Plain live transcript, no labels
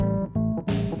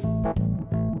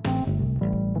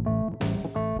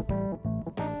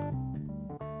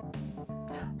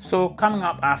So coming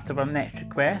up after our next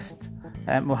request,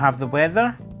 we'll have the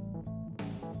weather.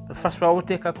 But first of all, we'll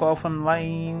take a call from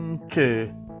line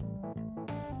 2.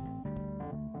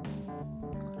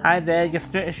 Hi there, you're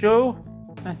through the show.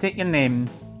 I'll take your name.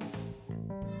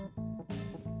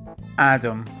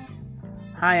 Adam.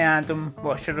 Hi Adam,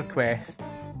 what's your request?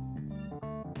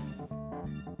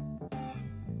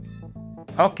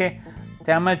 Okay,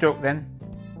 tell me a joke then.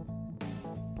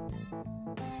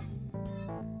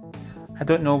 I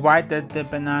don't know, why did the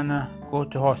banana go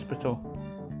to hospital?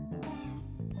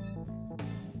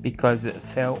 Because it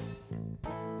felt...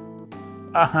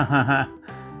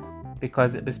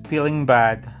 because it was peeling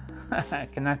bad.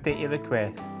 Can I take your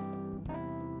request?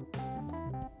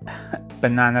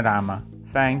 Bananarama.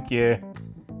 Thank you.